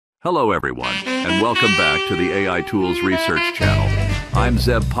Hello everyone, and welcome back to the AI Tools Research Channel. I'm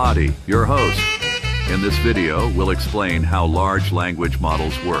Zeb Patti, your host. In this video, we'll explain how large language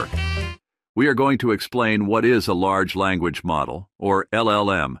models work. We are going to explain what is a large language model, or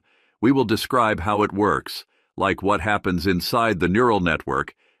LLM. We will describe how it works, like what happens inside the neural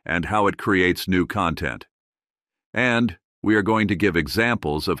network and how it creates new content. And we are going to give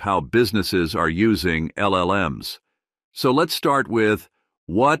examples of how businesses are using LLMs. So let's start with,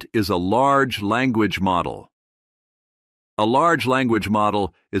 what is a large language model? A large language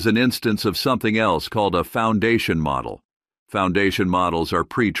model is an instance of something else called a foundation model. Foundation models are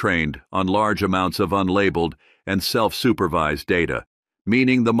pre-trained on large amounts of unlabeled and self-supervised data,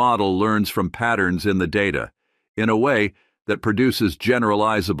 meaning the model learns from patterns in the data in a way that produces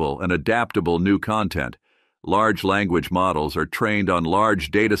generalizable and adaptable new content. Large language models are trained on large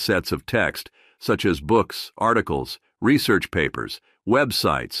data sets of text, such as books, articles, research papers,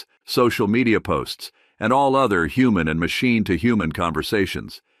 websites, social media posts, and all other human and machine-to-human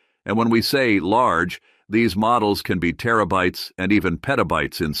conversations. And when we say large, these models can be terabytes and even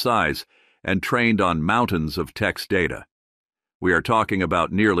petabytes in size and trained on mountains of text data. We are talking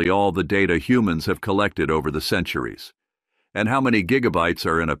about nearly all the data humans have collected over the centuries. And how many gigabytes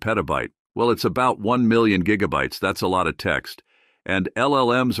are in a petabyte? Well, it's about 1 million gigabytes. That's a lot of text. And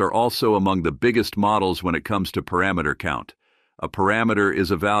LLMs are also among the biggest models when it comes to parameter count. A parameter is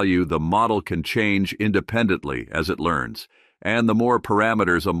a value the model can change independently as it learns, and the more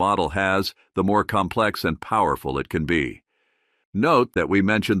parameters a model has, the more complex and powerful it can be. Note that we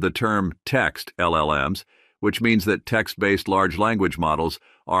mentioned the term text LLMs, which means that text-based large language models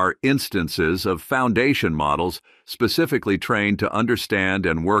are instances of foundation models specifically trained to understand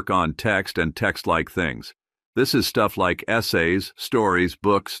and work on text and text-like things. This is stuff like essays, stories,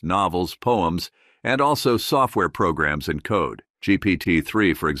 books, novels, poems, and also software programs and code.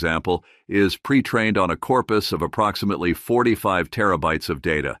 GPT-3, for example, is pre-trained on a corpus of approximately 45 terabytes of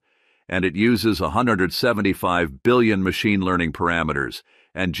data, and it uses 175 billion machine learning parameters,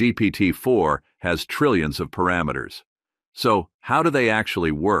 and GPT-4 has trillions of parameters. So, how do they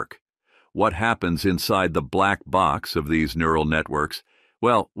actually work? What happens inside the black box of these neural networks?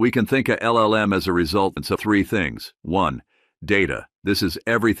 Well, we can think of LLM as a result of three things. 1. Data. This is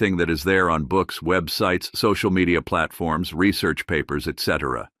everything that is there on books, websites, social media platforms, research papers,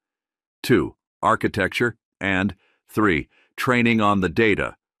 etc. 2. Architecture. And 3. Training on the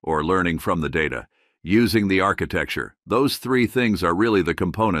data, or learning from the data, using the architecture. Those three things are really the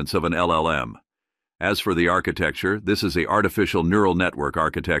components of an LLM. As for the architecture, this is the artificial neural network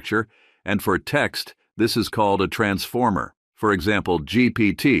architecture, and for text, this is called a transformer. For example,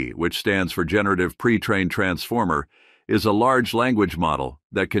 GPT, which stands for Generative Pre-trained Transformer, is a large language model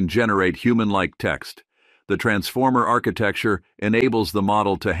that can generate human-like text. The transformer architecture enables the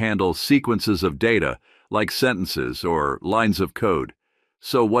model to handle sequences of data, like sentences or lines of code.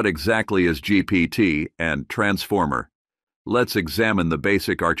 So what exactly is GPT and transformer? Let's examine the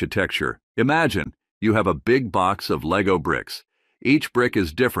basic architecture. Imagine you have a big box of Lego bricks. Each brick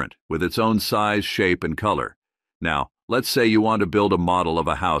is different, with its own size, shape, and color. Now, let's say you want to build a model of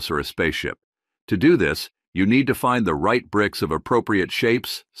a house or a spaceship. To do this, you need to find the right bricks of appropriate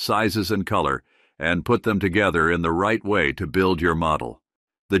shapes, sizes, and color, and put them together in the right way to build your model.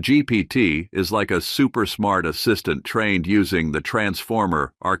 The GPT is like a super smart assistant trained using the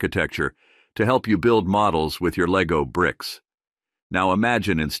transformer architecture to help you build models with your Lego bricks. Now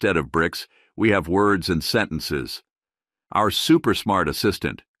imagine instead of bricks, we have words and sentences. Our super smart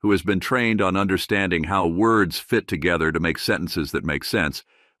assistant, who has been trained on understanding how words fit together to make sentences that make sense,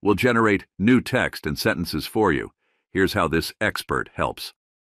 will generate new text and sentences for you. Here's how this expert helps.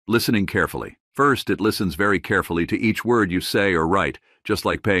 Listening carefully. First, it listens very carefully to each word you say or write, just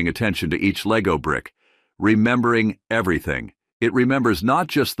like paying attention to each Lego brick. Remembering everything. It remembers not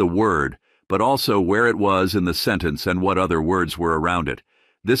just the word, but also where it was in the sentence and what other words were around it.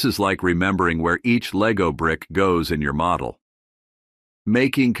 This is like remembering where each Lego brick goes in your model.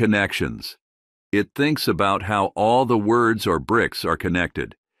 Making connections. It thinks about how all the words or bricks are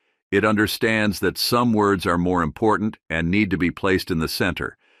connected. It understands that some words are more important and need to be placed in the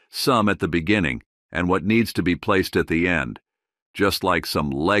center, some at the beginning, and what needs to be placed at the end. Just like some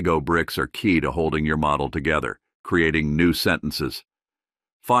Lego bricks are key to holding your model together, creating new sentences.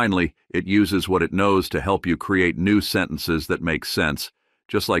 Finally, it uses what it knows to help you create new sentences that make sense,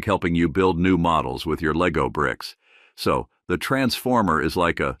 just like helping you build new models with your Lego bricks. So, the transformer is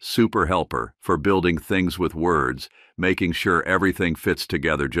like a super helper for building things with words, making sure everything fits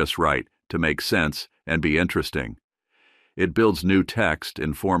together just right to make sense and be interesting. It builds new text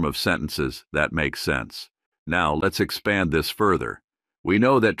in form of sentences that make sense. Now let's expand this further. We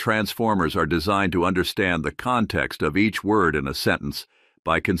know that transformers are designed to understand the context of each word in a sentence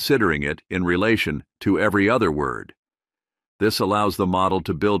by considering it in relation to every other word. This allows the model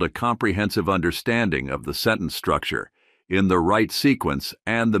to build a comprehensive understanding of the sentence structure in the right sequence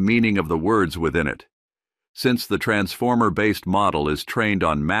and the meaning of the words within it. Since the transformer-based model is trained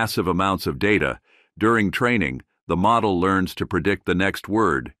on massive amounts of data, during training, the model learns to predict the next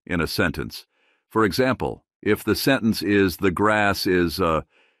word in a sentence. For example, if the sentence is "the grass is,"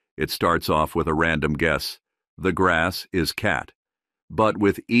 it starts off with a random guess. The grass is cat. But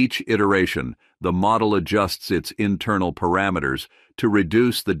with each iteration, the model adjusts its internal parameters to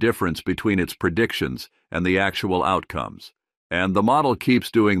reduce the difference between its predictions and the actual outcomes. And the model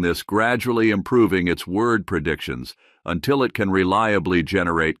keeps doing this, gradually improving its word predictions until it can reliably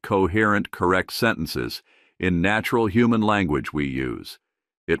generate coherent, correct sentences in natural human language we use.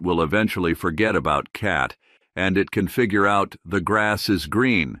 It will eventually forget about cat, and it can figure out "the grass is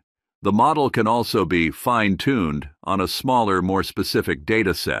green." The model can also be fine-tuned on a smaller, more specific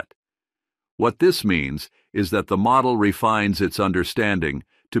data set. What this means is that the model refines its understanding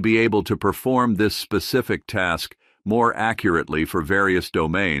to be able to perform this specific task more accurately for various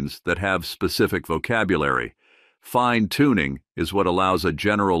domains that have specific vocabulary. Fine-tuning is what allows a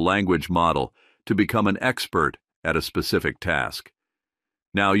general language model to become an expert at a specific task.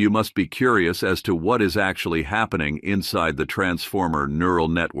 Now, you must be curious as to what is actually happening inside the transformer neural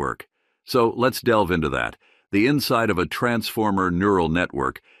network. So let's delve into that. The inside of a transformer neural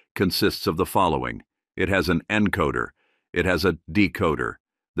network consists of the following. It has an encoder. It has a decoder.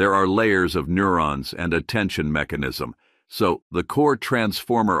 There are layers of neurons and attention mechanism. So the core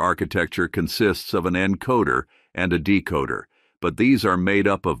transformer architecture consists of an encoder and a decoder, but these are made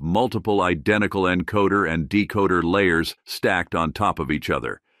up of multiple identical encoder and decoder layers stacked on top of each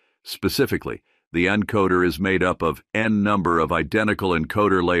other. Specifically, the encoder is made up of n number of identical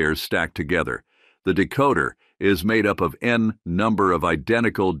encoder layers stacked together. The decoder is made up of n number of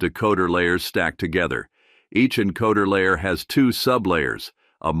identical decoder layers stacked together. Each encoder layer has two sublayers,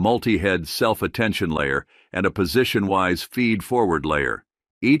 a multi-head self-attention layer and a position-wise feed-forward layer.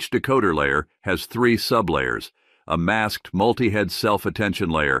 Each decoder layer has three sublayers, a masked multi-head self-attention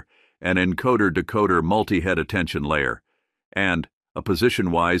layer, an encoder-decoder multi-head attention layer, and a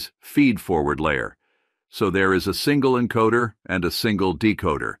position-wise feed-forward layer. So there is a single encoder and a single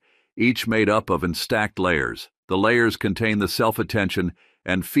decoder, each made up of stacked layers. The layers contain the self-attention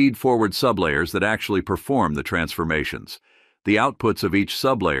and feed-forward sublayers that actually perform the transformations. The outputs of each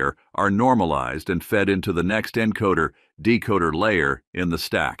sublayer are normalized and fed into the next encoder-decoder layer in the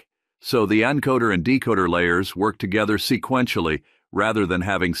stack. So the encoder and decoder layers work together sequentially rather than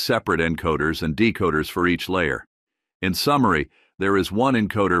having separate encoders and decoders for each layer. In summary, there is one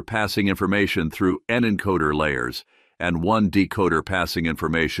encoder passing information through n encoder layers and one decoder passing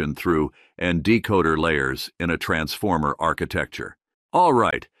information through n decoder layers in a transformer architecture. All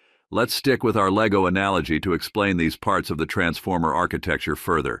right, let's stick with our Lego analogy to explain these parts of the transformer architecture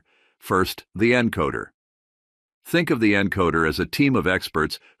further. First, the encoder. Think of the encoder as a team of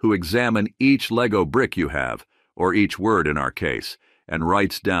experts who examine each Lego brick you have, or each word in our case, and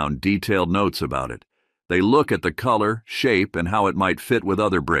writes down detailed notes about it. They look at the color, shape, and how it might fit with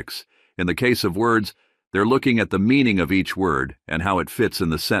other bricks. In the case of words, they're looking at the meaning of each word and how it fits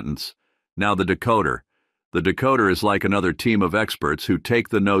in the sentence. Now the decoder. The decoder is like another team of experts who take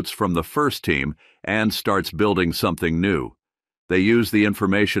the notes from the first team and starts building something new. They use the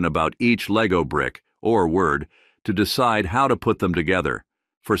information about each Lego brick, or word, to decide how to put them together.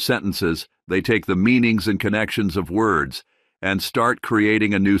 For sentences, they take the meanings and connections of words and start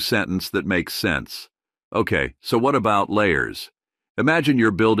creating a new sentence that makes sense. Okay, so what about layers? Imagine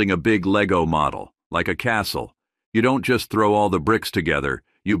you're building a big Lego model, like a castle. You don't just throw all the bricks together,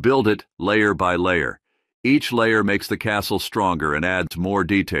 you build it layer by layer. Each layer makes the castle stronger and adds more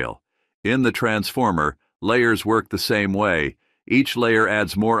detail. In the transformer, layers work the same way. Each layer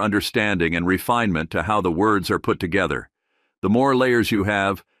adds more understanding and refinement to how the words are put together. The more layers you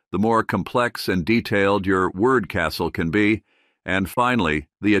have, the more complex and detailed your word castle can be. And finally,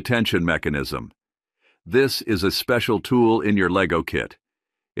 the attention mechanism. This is a special tool in your Lego kit.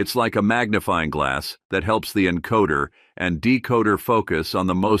 It's like a magnifying glass that helps the encoder and decoder focus on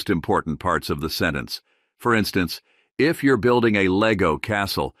the most important parts of the sentence. For instance, if you're building a Lego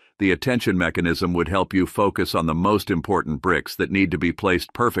castle, the attention mechanism would help you focus on the most important bricks that need to be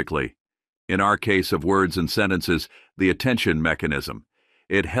placed perfectly. In our case of words and sentences, the attention mechanism.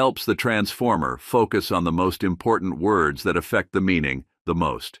 It helps the transformer focus on the most important words that affect the meaning the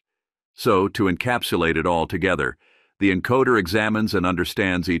most. So, to encapsulate it all together, the encoder examines and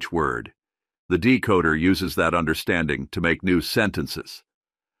understands each word. The decoder uses that understanding to make new sentences.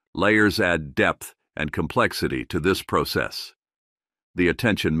 Layers add depth and complexity to this process. The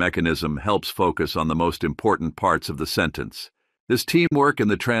attention mechanism helps focus on the most important parts of the sentence. This teamwork in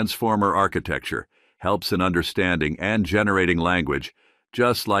the transformer architecture helps in understanding and generating language,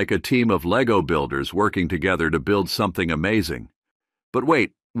 just like a team of Lego builders working together to build something amazing. But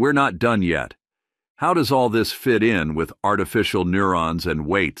wait, we're not done yet. How does all this fit in with artificial neurons and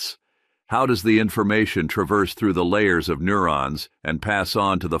weights? How does the information traverse through the layers of neurons and pass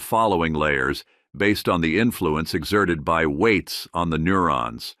on to the following layers based on the influence exerted by weights on the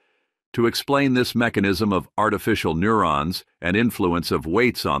neurons? To explain this mechanism of artificial neurons and influence of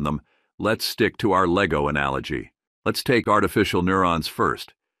weights on them, let's stick to our Lego analogy. Let's take artificial neurons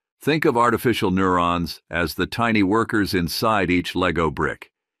first. Think of artificial neurons as the tiny workers inside each Lego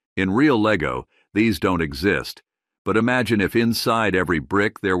brick. In real Lego, these don't exist, but imagine if inside every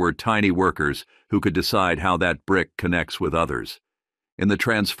brick there were tiny workers who could decide how that brick connects with others. In the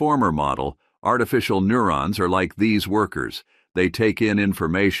transformer model, artificial neurons are like these workers. They take in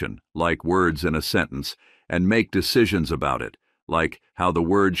information, like words in a sentence, and make decisions about it, like how the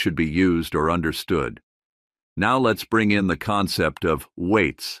word should be used or understood. Now let's bring in the concept of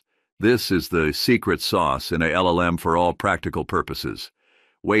weights. This is the secret sauce in a LLM for all practical purposes.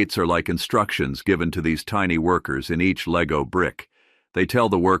 Weights are like instructions given to these tiny workers in each Lego brick. They tell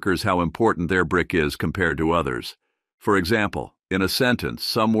the workers how important their brick is compared to others. For example, in a sentence,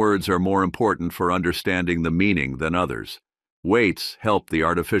 some words are more important for understanding the meaning than others. Weights help the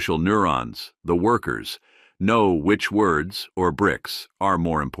artificial neurons, the workers, know which words or bricks are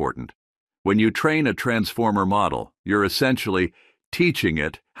more important. When you train a transformer model, you're essentially teaching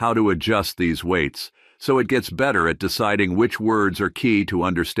it how to adjust these weights so it gets better at deciding which words are key to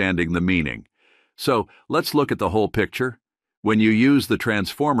understanding the meaning. So let's look at the whole picture. When you use the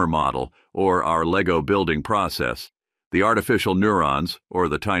transformer model, or our Lego building process, the artificial neurons, or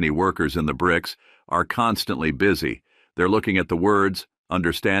the tiny workers in the bricks, are constantly busy. They're looking at the words,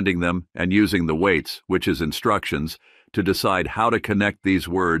 understanding them, and using the weights, which is instructions, to decide how to connect these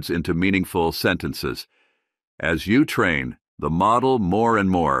words into meaningful sentences. As you train the model more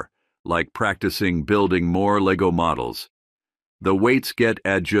and more, like practicing building more Lego models, the weights get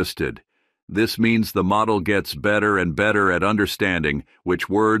adjusted. This means the model gets better and better at understanding which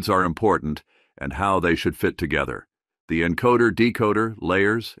words are important and how they should fit together. The encoder, decoder,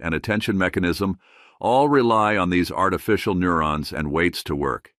 layers, and attention mechanism all rely on these artificial neurons and weights to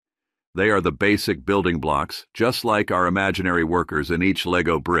work. They are the basic building blocks, just like our imaginary workers in each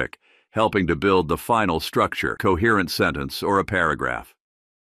Lego brick, helping to build the final structure, coherent sentence, or a paragraph.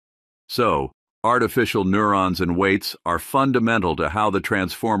 So, artificial neurons and weights are fundamental to how the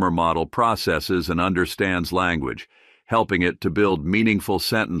transformer model processes and understands language, helping it to build meaningful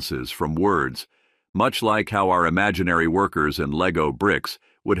sentences from words, much like how our imaginary workers in Lego bricks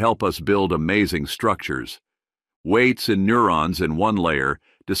would help us build amazing structures. Weights and neurons in one layer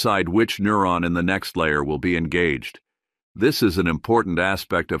decide which neuron in the next layer will be engaged. This is an important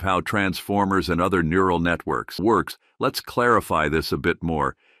aspect of how transformers and other neural networks works. Let's clarify this a bit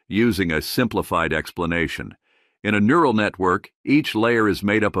more using a simplified explanation. In a neural network, each layer is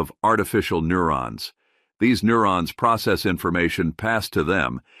made up of artificial neurons. These neurons process information passed to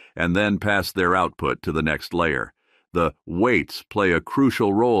them and then pass their output to the next layer. The weights play a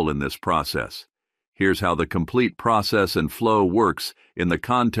crucial role in this process. Here's how the complete process and flow works in the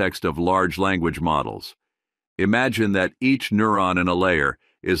context of large language models. Imagine that each neuron in a layer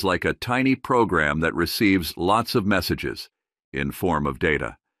is like a tiny program that receives lots of messages in form of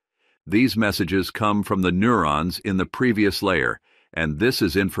data. These messages come from the neurons in the previous layer, and this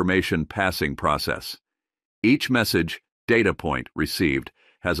is information passing process. Each message, data point received,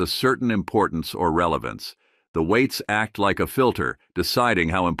 has a certain importance or relevance. The weights act like a filter, deciding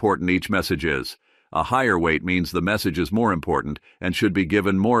how important each message is. A higher weight means the message is more important and should be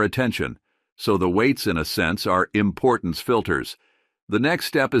given more attention. So the weights, in a sense, are importance filters. The next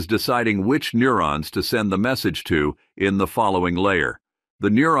step is deciding which neurons to send the message to in the following layer. The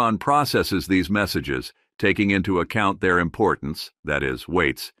neuron processes these messages, taking into account their importance, that is,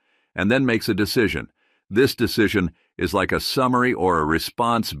 weights, and then makes a decision. This decision is like a summary or a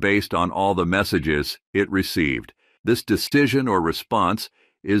response based on all the messages it received. This decision or response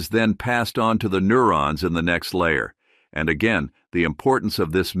is then passed on to the neurons in the next layer. And again, the importance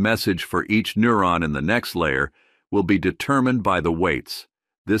of this message for each neuron in the next layer will be determined by the weights.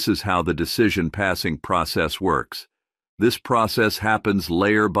 This is how the decision-passing process works. This process happens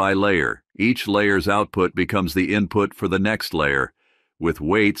layer by layer. Each layer's output becomes the input for the next layer, with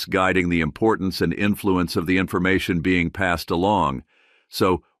weights guiding the importance and influence of the information being passed along.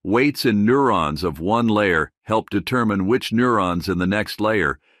 So, Weights in neurons of one layer help determine which neurons in the next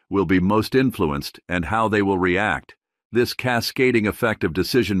layer will be most influenced and how they will react. This cascading effect of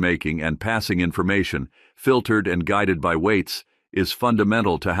decision-making and passing information, filtered and guided by weights, is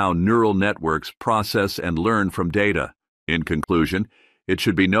fundamental to how neural networks process and learn from data. In conclusion, it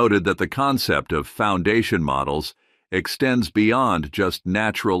should be noted that the concept of foundation models extends beyond just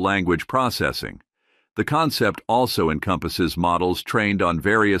natural language processing. The concept also encompasses models trained on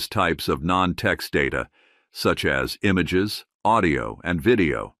various types of non-text data, such as images, audio, and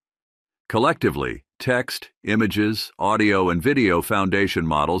video. Collectively, text, images, audio, and video foundation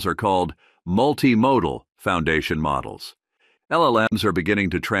models are called multimodal foundation models. LLMs are beginning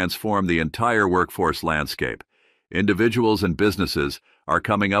to transform the entire workforce landscape. Individuals and businesses are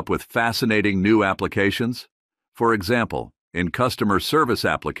coming up with fascinating new applications. For example, in customer service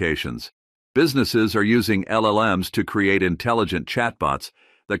applications, businesses are using LLMs to create intelligent chatbots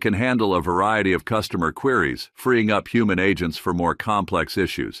that can handle a variety of customer queries, freeing up human agents for more complex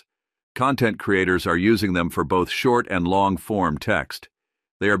issues. Content creators are using them for both short and long-form text.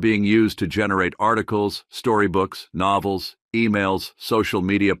 They are being used to generate articles, storybooks, novels, emails, social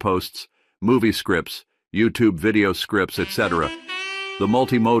media posts, movie scripts, YouTube video scripts, etc. The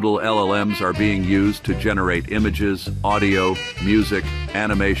multimodal LLMs are being used to generate images, audio, music,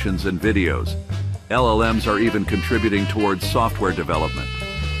 animations, and videos. LLMs are even contributing towards software development.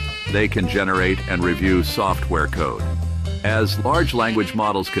 They can generate and review software code. As large language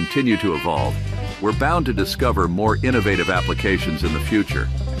models continue to evolve, we're bound to discover more innovative applications in the future.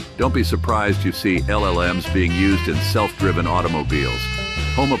 Don't be surprised you see LLMs being used in self-driven automobiles,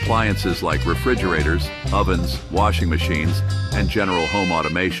 home appliances like refrigerators, ovens, washing machines, and general home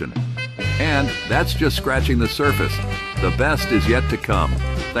automation. And that's just scratching the surface. The best is yet to come.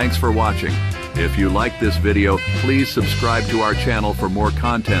 Thanks for watching. If you like this video, please subscribe to our channel for more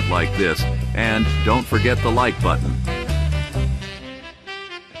content like this, and don't forget the like button.